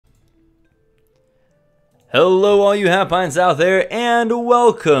Hello all you Happines out there, and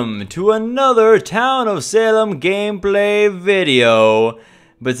welcome to another Town of Salem gameplay video.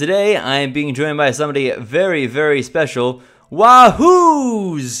 But today I am being joined by somebody very, very special,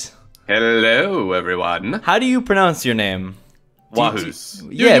 Wahooz! Hello everyone. How do you pronounce your name? Wahooz.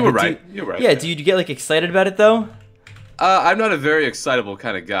 Yeah, you were right. You were right. Yeah, do you get like excited about it though? I'm not a very excitable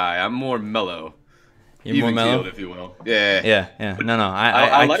kind of guy. I'm more mellow. You're more mellow? Even-keeled, if you will. Yeah. Yeah. No,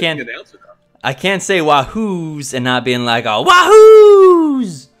 I like can't. the announcer, though. I can't say Wahooz and not being like, oh,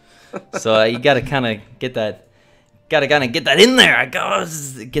 Wahooz! So you gotta kind of get that, get that in there.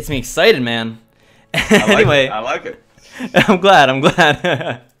 It gets me excited, man. Anyway, I like it. I'm glad.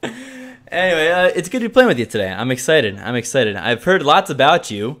 Anyway, it's good to be playing with you today. I'm excited. I've heard lots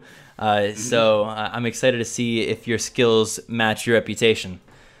about you, so I'm excited to see if your skills match your reputation.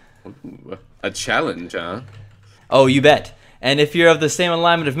 A challenge, huh? Oh, you bet. And if you're of the same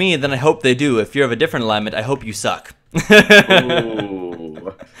alignment of me, then I hope they do. If you're of a different alignment, I hope you suck.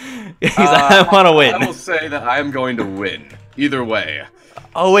 Ooh. I want to win. I will say that I am going to win. Either way.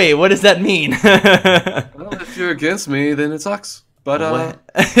 Oh, wait, what does that mean? Well, if you're against me, then it sucks. But,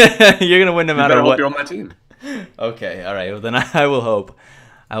 you're going to win no matter what. You're on my team. Okay, all right. Well, then I will hope.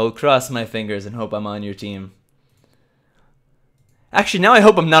 I will cross my fingers and hope I'm on your team. Actually, now I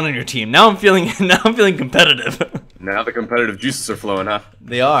hope I'm not on your team. Now I'm feeling competitive. Now the competitive juices are flowing, huh?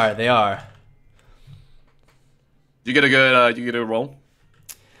 They are. You get a good, you get a roll?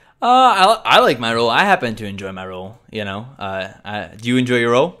 I like my role. I happen to enjoy my role, you know. Do you enjoy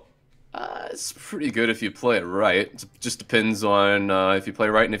your role? It's pretty good if you play it right. It just depends on if you play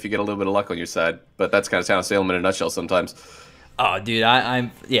right and if you get a little bit of luck on your side. But that's kind of Town of Salem in a nutshell sometimes. Oh, dude,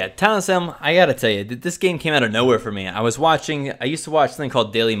 yeah, Town of Salem, I gotta tell you, this game came out of nowhere for me. I used to watch something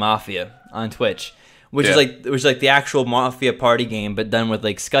called Daily Mafia on Twitch, which is like the actual Mafia party game, but done with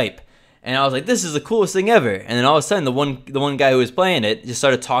like Skype. And I was like, this is the coolest thing ever. And then all of a sudden, the one guy who was playing it just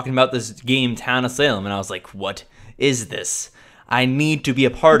started talking about this game, Town of Salem, and I was like, what is this? I need to be a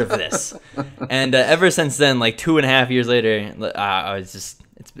part of this. And ever since then, like 2.5 years later, I was just,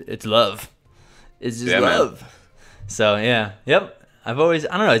 it's love. It's just love. Man. So yeah, yep. I don't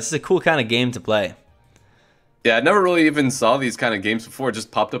know. It's just a cool kind of game to play. Yeah, I never really even saw these kind of games before. It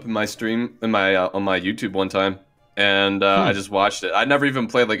just popped up in my stream, on my YouTube one time, and I just watched it. I never even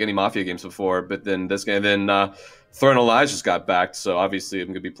played like any Mafia games before, but then this game, Throne of Lies just got backed, so obviously I'm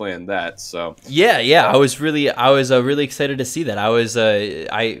gonna be playing that. So yeah. I was really excited to see that.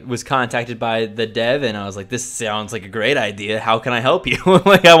 I was contacted by the dev, and I was like, this sounds like a great idea. How can I help you?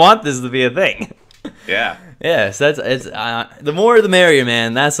 Like, I want this to be a thing. Yeah. Yeah, so it's the more the merrier,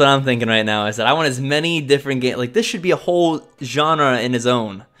 man. That's what I'm thinking right now. I said I want as many different games. Like, this should be a whole genre in its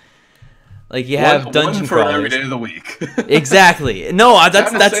own. Like, you have dungeon for crawlers every day of the week. Exactly. No, that's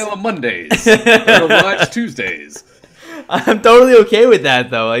Salem Mondays. Lives Tuesdays. I'm totally okay with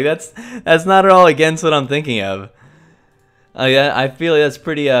that though. Like, that's not at all against what I'm thinking of. I feel like that's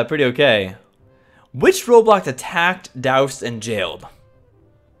pretty okay. Which Roblox attacked, doused, and jailed?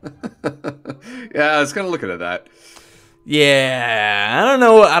 Yeah, I was kind of looking at that. Yeah,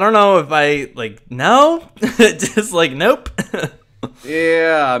 I don't know if I like no, just like nope.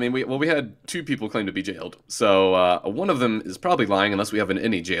 Yeah, I mean, we had 2 people claim to be jailed, so one of them is probably lying unless we have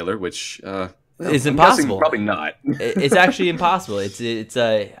any jailer, which is impossible. Probably not. It's actually impossible. It's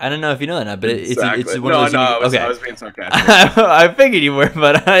I don't know if you know that, or not, but it's one of those. I was being sarcastic. I figured you were,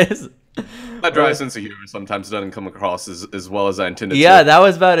 but My dry sense of humor sometimes doesn't come across as well as I intended. Yeah, that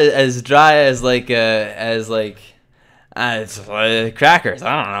was about as dry as crackers.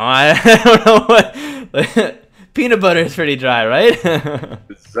 I don't know what. Peanut butter is pretty dry, right?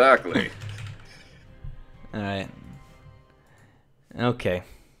 Exactly. All right. Okay.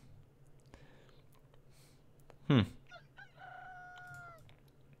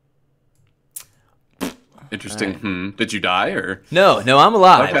 Interesting. Right. Did you die or? No, I'm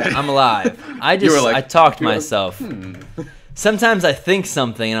alive. Okay. I'm alive. I talked to myself. Sometimes I think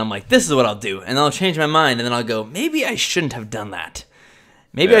something and I'm like, this is what I'll do. And then I'll change my mind and then I'll go, maybe I shouldn't have done that.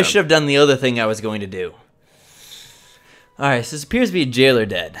 Maybe I should have done the other thing I was going to do. All right, so this appears to be a jailer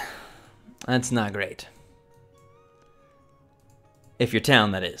dead. That's not great. If you're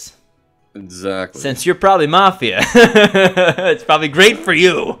town, that is. Exactly. Since you're probably Mafia, it's probably great for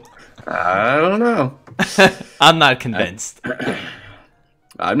you. I don't know. I'm not convinced.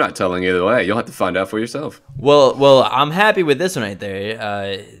 I'm not telling either way. You'll have to find out for yourself. Well, I'm happy with this one right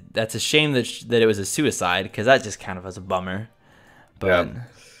there. That's a shame that it was a suicide, because that just kind of was a bummer. But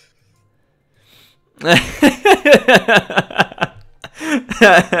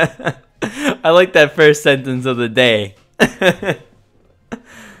I like that first sentence of the day.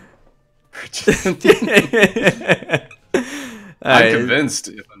 I'm convinced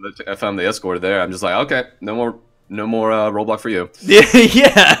if I'm the escort there, I'm just like, okay, no more roadblock for you. Yeah,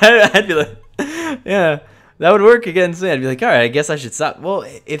 yeah. I'd be like, yeah, that would work against me. I'd be like, all right, I guess I should stop. Well,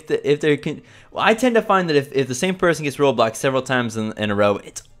 I tend to find that if the same person gets roadblocked several times in a row,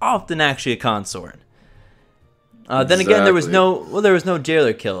 it's often actually a consort. Then again, there was no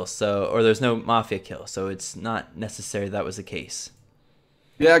jailer kill, or there's no mafia kill, so it's not necessary that was the case.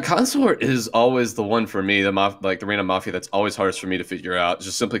 Yeah, consort is always the one for me. The random mafia that's always hardest for me to figure out,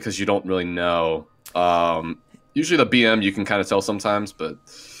 just simply because you don't really know. Usually the BM you can kind of tell sometimes, but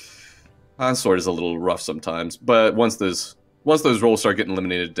consort is a little rough sometimes. But once those roles start getting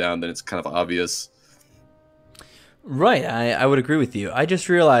eliminated down, then it's kind of obvious. Right, I would agree with you. I just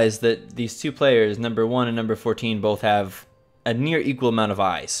realized that these two players, number 1 and number 14, both have a near equal amount of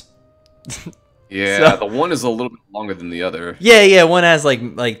eyes. Yeah, the one is a little bit longer than the other. Yeah, one has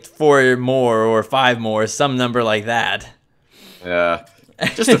like 4 more or 5 more, some number like that. Yeah,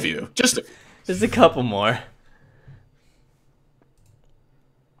 just a few, just a couple more.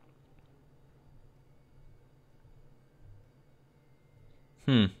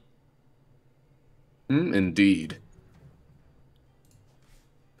 Indeed.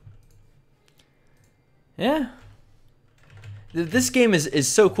 Yeah. This game is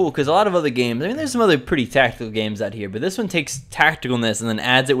so cool because a lot of other games, I mean, there's some other pretty tactical games out here, but this one takes tacticalness and then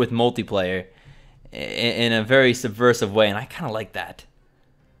adds it with multiplayer in a very subversive way, and I kind of like that.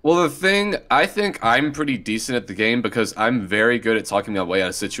 Well, I think I'm pretty decent at the game because I'm very good at talking my way out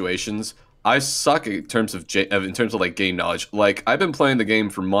of situations. I suck in terms of like game knowledge. Like, I've been playing the game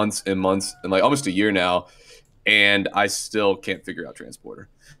for months and months and like almost a year now, and I still can't figure out transporter.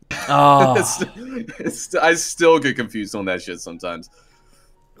 Oh. I still get confused on that shit sometimes.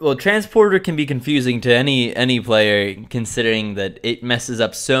 Well, transporter can be confusing to any player, considering that it messes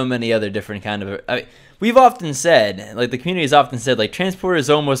up so many other different kind of. I mean, we've often said, like the community has often said, like transporter is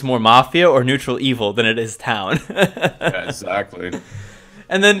almost more mafia or neutral evil than it is town. Yeah, exactly.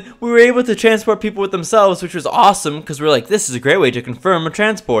 And then we were able to transport people with themselves, which was awesome because we're like, this is a great way to confirm a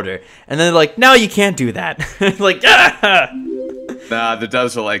transporter. And then they're like, no, you can't do that. Like, ah! Nah, the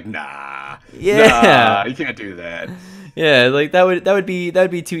devs are like, nah, yeah, you can't do that. Yeah, like that would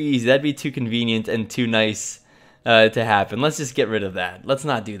be too easy. That'd be too convenient and too nice to happen. Let's just get rid of that. Let's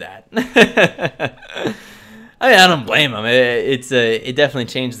not do that. I mean, I don't blame them. It definitely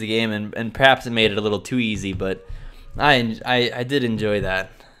changed the game, and perhaps it made it a little too easy. But I did enjoy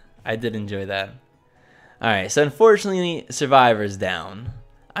that. I did enjoy that. All right, so unfortunately, Survivor's down.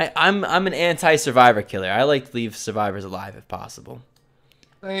 I'm an anti-survivor killer. I like to leave survivors alive if possible.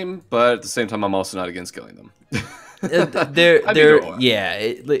 Same, but at the same time, I'm also not against killing them. Yeah,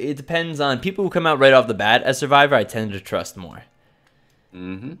 it depends on people who come out right off the bat as survivor. I tend to trust more.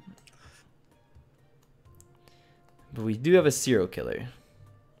 Mm-hmm. But we do have a serial killer.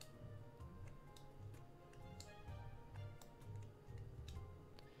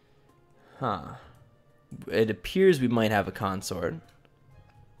 Huh. It appears we might have a consort.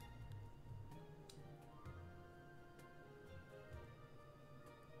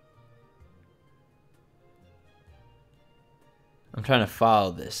 I'm trying to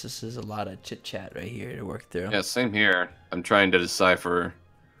follow this. This is a lot of chit-chat right here to work through. Yeah, same here. I'm trying to decipher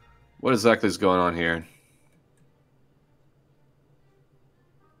what exactly is going on here.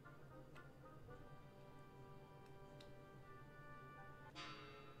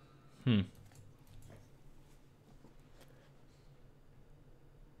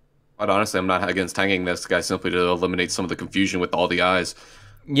 Quite honestly, I'm not against hanging this guy simply to eliminate some of the confusion with all the eyes.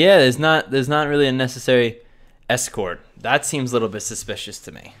 Yeah, there's not really a necessary escort. That seems a little bit suspicious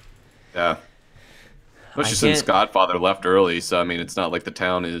to me. Yeah. Especially since Godfather left early, so I mean, it's not like the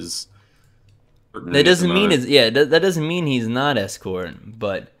town is. That doesn't mean that doesn't mean he's not escort,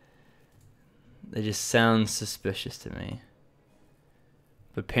 but it just sounds suspicious to me.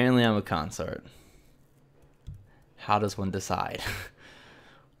 But apparently, I'm a consort. How does one decide?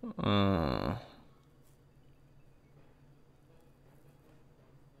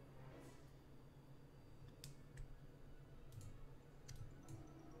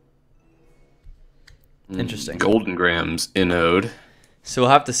 Interesting. Golden Grams inode. So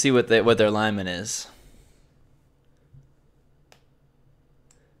we'll have to see what their alignment is.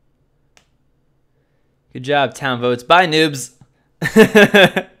 Good job, town votes. Bye, noobs.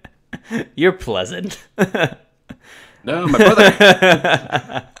 You're pleasant. No, my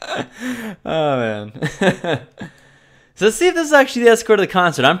brother. Oh, man. So let's see if this is actually the escort of the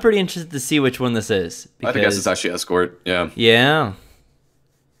concert. I'm pretty interested to see which one this is. I think it's actually escort, yeah. Yeah.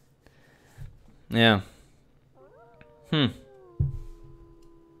 Yeah.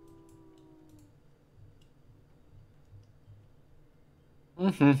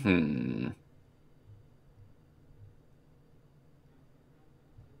 Mm-hmm.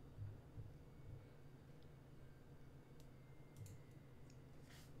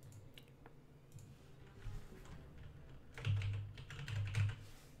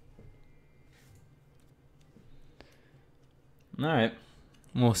 All right.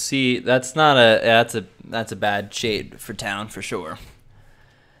 We'll see. That's a bad shade for town for sure.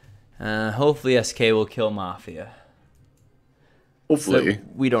 Hopefully SK will kill Mafia. Hopefully. So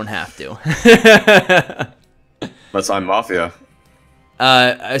we don't have to. Unless I'm Mafia.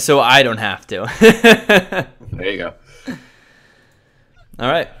 So I don't have to. There you go. All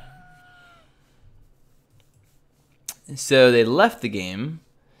right. So they left the game,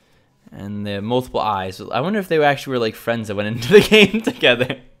 and the multiple eyes. I wonder if they actually were like friends that went into the game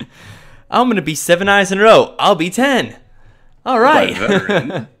together. I'm gonna be 7 eyes in a row. I'll be 10. All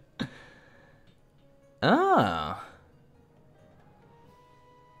right. Oh.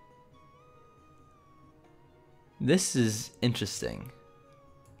 This is interesting.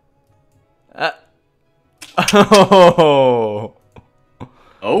 Oh.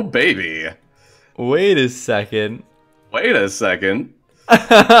 Oh, baby. Wait a second. Wait a second.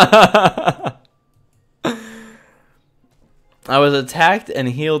 I was attacked and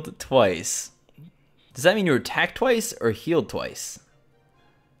healed twice. Does that mean you were attacked twice or healed twice?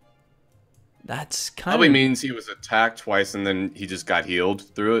 That's kind Probably of... means he was attacked twice and then he just got healed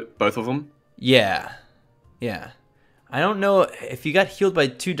through it, both of them. Yeah. Yeah. I don't know if you got healed by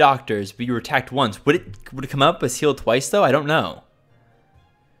 2 doctors, but you were attacked once. Would it come up as healed twice though? I don't know.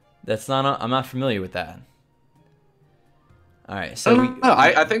 I'm not familiar with that. All right, so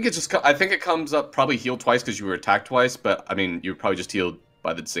I think it comes up probably healed twice because you were attacked twice, but I mean you were probably just healed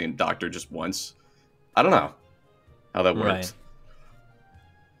by the same doctor just once. I don't know how that works. Right.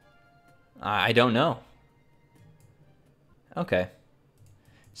 I don't know. Okay.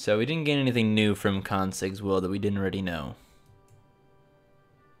 So we didn't gain anything new from Consig's will that we didn't already know.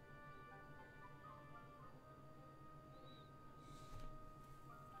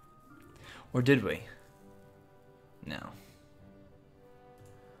 Or did we? No.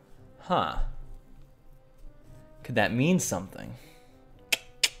 Huh. Could that mean something?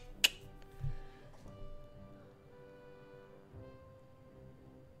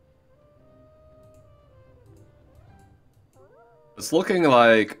 It's looking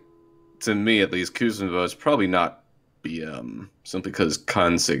like, to me at least, Kuznetsov is probably not BM simply because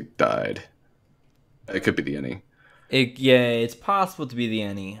Consig died. It could be the any. Yeah, it's possible to be the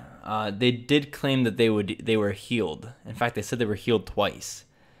any. They did claim that they were healed. In fact, they said they were healed twice.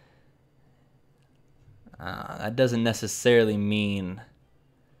 That doesn't necessarily mean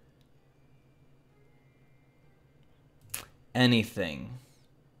anything,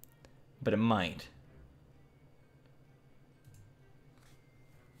 but it might.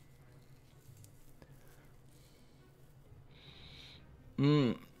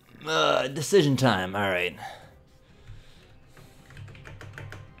 Decision time. All right.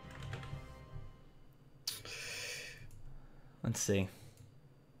 Let's see.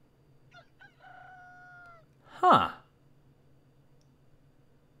 Huh.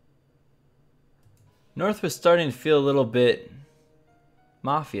 North was starting to feel a little bit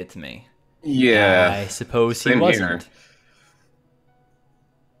Mafia to me. Yeah. I suppose he wasn't. Here.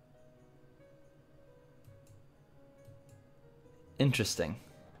 Interesting.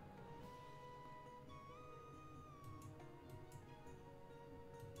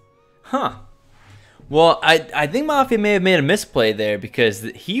 Huh. Well, I think Mafia may have made a misplay there because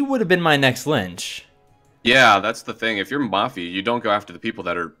he would have been my next Lynch. Yeah, that's the thing. If you're Mafia, you don't go after the people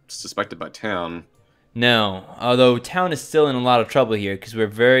that are suspected by Town. No, although Town is still in a lot of trouble here because we're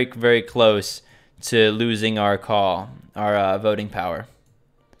very, very close to losing our voting power.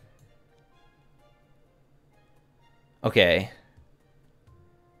 Okay.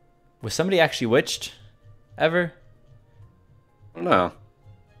 Was somebody actually witched? Ever? No.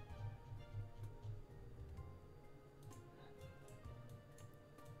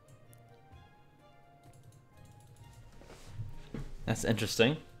 That's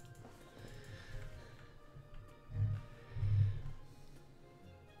interesting.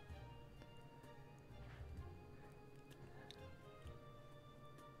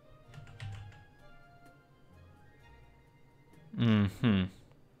 Mm-hmm.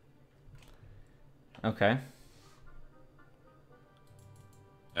 Okay.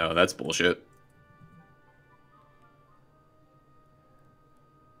 Oh, that's bullshit.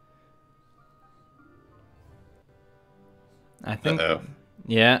 I think. Uh-oh.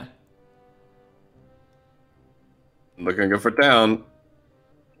 Yeah. Looking good for Town.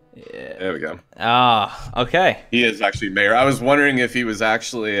 Yeah. There we go. Ah, okay. He is actually mayor. I was wondering if he was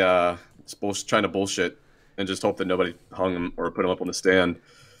actually trying to bullshit and just hope that nobody hung him or put him up on the stand.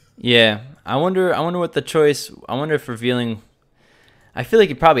 Yeah, I wonder. I wonder what the choice. I wonder if revealing. I feel like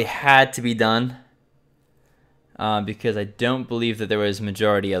it probably had to be done. Because I don't believe that there was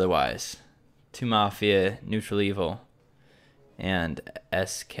majority otherwise. 2 Mafia, Neutral Evil, and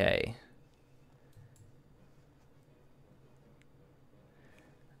SK.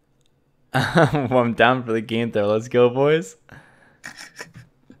 Well, I'm down for the game though. Let's go, boys.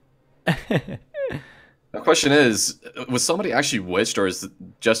 The question is, was somebody actually witched, or is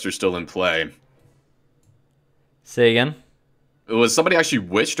Jester still in play? Say again. Was somebody actually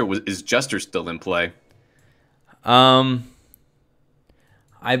witched, or is Jester still in play? I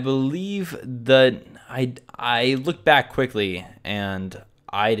believe that I looked back quickly and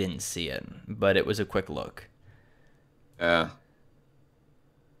I didn't see it, but it was a quick look. Yeah.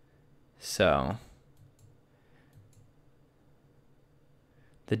 So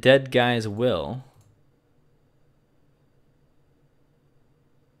the dead guy's will.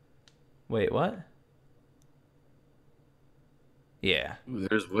 Wait, what? Yeah. Ooh,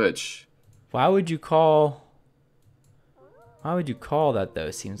 there's witch. Why would you call that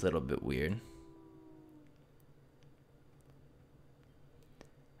though? Seems a little bit weird.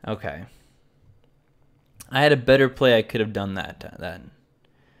 Okay. I had a better play I could have done that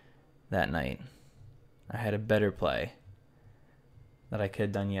night. I had a better play that I could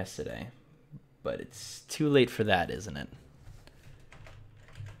have done yesterday. But it's too late for that, isn't it?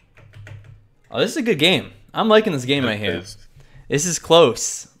 Oh, this is a good game. I'm liking this game right here. This is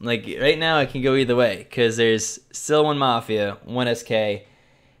close. Like, right now, it can go either way. Because there's still 1 Mafia, 1 SK.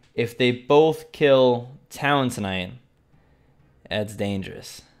 If they both kill Town tonight, that's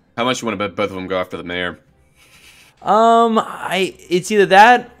dangerous. How much you want to bet both of them go after the mayor? It's either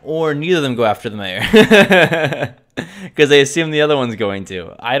that or neither of them go after the mayor. Because they assume the other one's going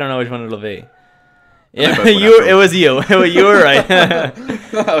to. I don't know which one it'll be. Yeah, it was you. You were right.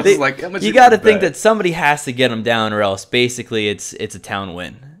 I was like, how much you got to think that somebody has to get him down, or else basically it's a town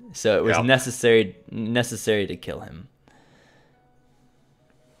win. So it was necessary to kill him.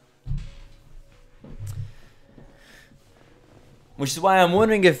 Which is why I'm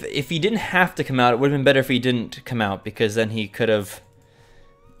wondering if he didn't have to come out, it would have been better if he didn't come out, because then he could have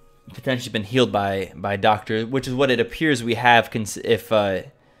potentially been healed by doctor, which is what it appears we have if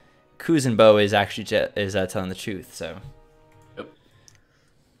Kuzenbo is actually telling the truth. So. Yep.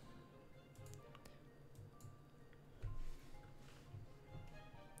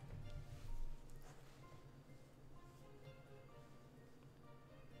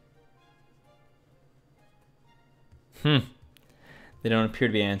 They don't appear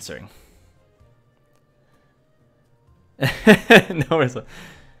to be answering. No response.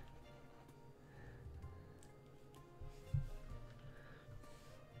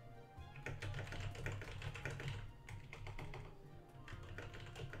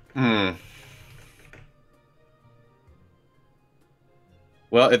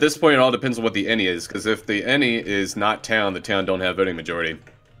 Well, at this point, it all depends on what the any is, because if the any is not town, the town don't have voting majority.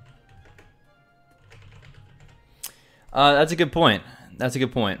 That's a good point. That's a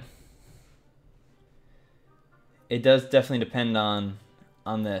good point. It does definitely depend on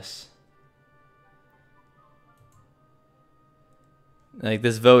this. Like,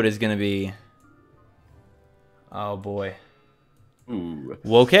 this vote is going to be... Oh, boy. Ooh.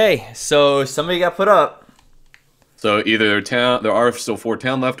 Okay, so somebody got put up. So either town, there are still 4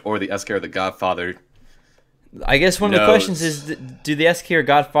 town left, or the SK or the Godfather. I guess one of the questions is, do the SK or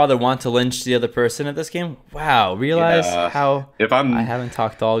Godfather want to lynch the other person at this game? Wow, realize how I haven't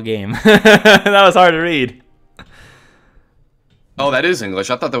talked all game. That was hard to read. Oh, that is English.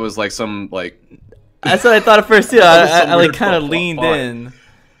 I thought that was like some like. That's what I thought at first too. I like kind of leaned in.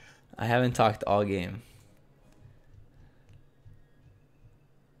 I haven't talked all game.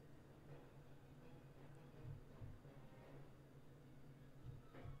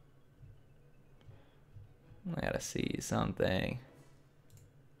 I gotta see something.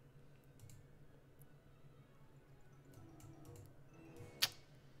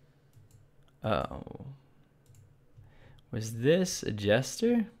 Oh. Was this a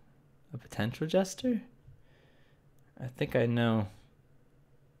jester? A potential jester? I think I know.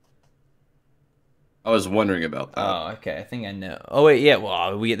 I was wondering about that. Oh, okay. I think I know. Oh, wait, yeah.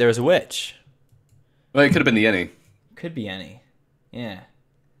 Well, there was a witch. Well, it could have been the any. Could be any. Yeah.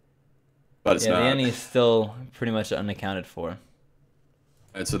 But it's not. The any is still pretty much unaccounted for.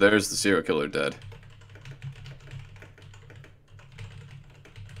 Alright, so there's the serial killer dead.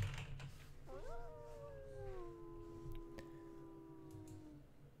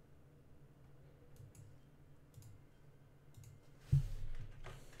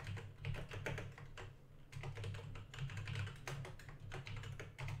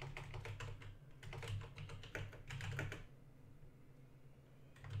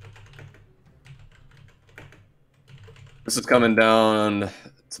 This is coming down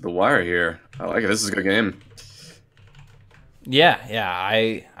to the wire here. I like it. This is a good game. Yeah,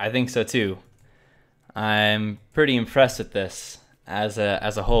 I think so too. I'm pretty impressed with this as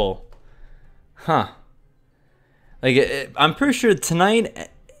a whole. Huh. Like I'm pretty sure tonight,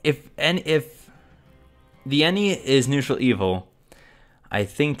 if the any is neutral evil, I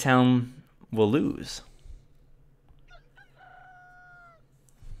think Town will lose.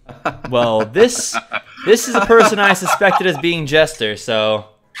 Well, this is a person I suspected as being Jester, so.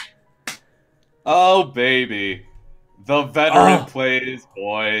 Oh baby, the veteran plays,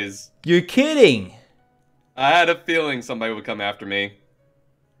 boys. You're kidding. I had a feeling somebody would come after me.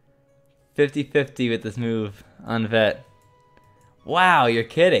 50-50 with this move on vet. Wow, you're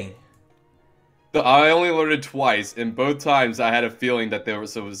kidding. I only alerted twice, and both times I had a feeling that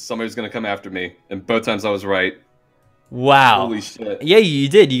somebody was going to come after me, and both times I was right. Wow. Holy shit. Yeah, you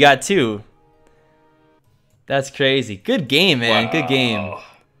did. You got 2. That's crazy. Good game, man. Wow. Good game.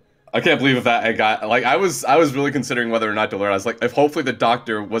 I can't believe that I got, like, I was really considering whether or not to alert. I was like, if hopefully the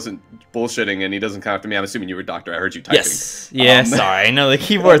doctor wasn't bullshitting and he doesn't come after me. I'm assuming you were doctor. I heard you typing. Yes. Yeah, sorry. I know the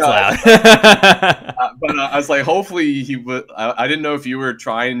keyboard's loud. But I was like, hopefully he would. I didn't know if you were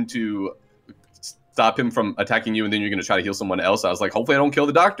trying to stop him from attacking you and then you're going to try to heal someone else. I was like, hopefully I don't kill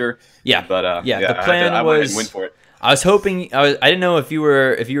the doctor. Yeah. But yeah, the plan I was. went for it. I was hoping. I didn't know if you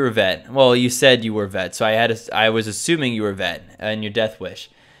were vet. Well, you said you were vet, so I was assuming you were vet in your death wish.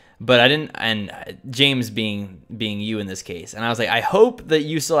 But I didn't, and James being you in this case. And I was like, I hope that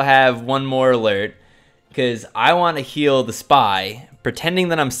you still have one more alert, because I want to heal the spy, pretending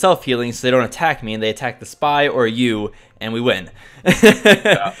that I'm self-healing so they don't attack me, and they attack the spy or you, and we win.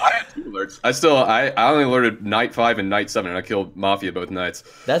 Yeah, I had 2 alerts. I only alerted night 5 and night 7, and I killed Mafia both nights.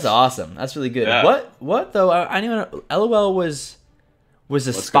 That's awesome. That's really good. Yeah. What though? I knew LOL was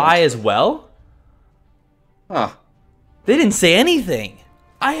a spy as well? Huh. They didn't say anything.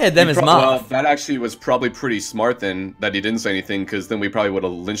 I had them as mob. Well, that actually was probably pretty smart then that he didn't say anything, because then we probably would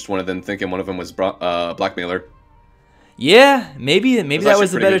have lynched one of them thinking one of them was blackmailer. Yeah, maybe that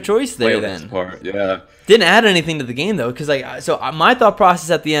was the better choice there then. Yeah. Didn't add anything to the game though, because my thought process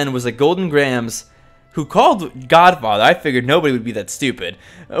at the end was like Golden Grams, who called Godfather. I figured nobody would be that stupid.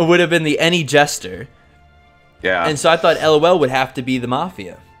 Would have been the any jester. Yeah. And so I thought LOL would have to be the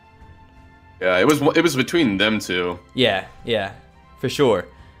Mafia. Yeah, it was between them two. Yeah, for sure.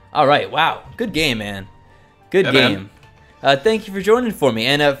 All right, wow, good game, man. Good game. Thank you for joining for me.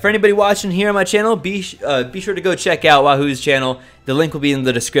 And for anybody watching here on my channel, be sure to go check out Wahoo's channel. The link will be in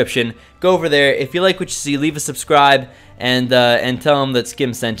the description. Go over there. If you like what you see, leave a subscribe and tell them that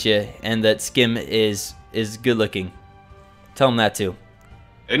Skimm sent you and that Skimm is good looking. Tell them that too.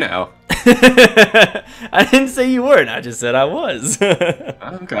 Hey now. I didn't say you weren't. I just said I was.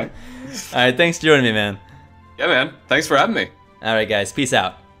 Okay. All right, thanks for joining me, man. Yeah, man. Thanks for having me. All right, guys. Peace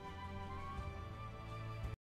out.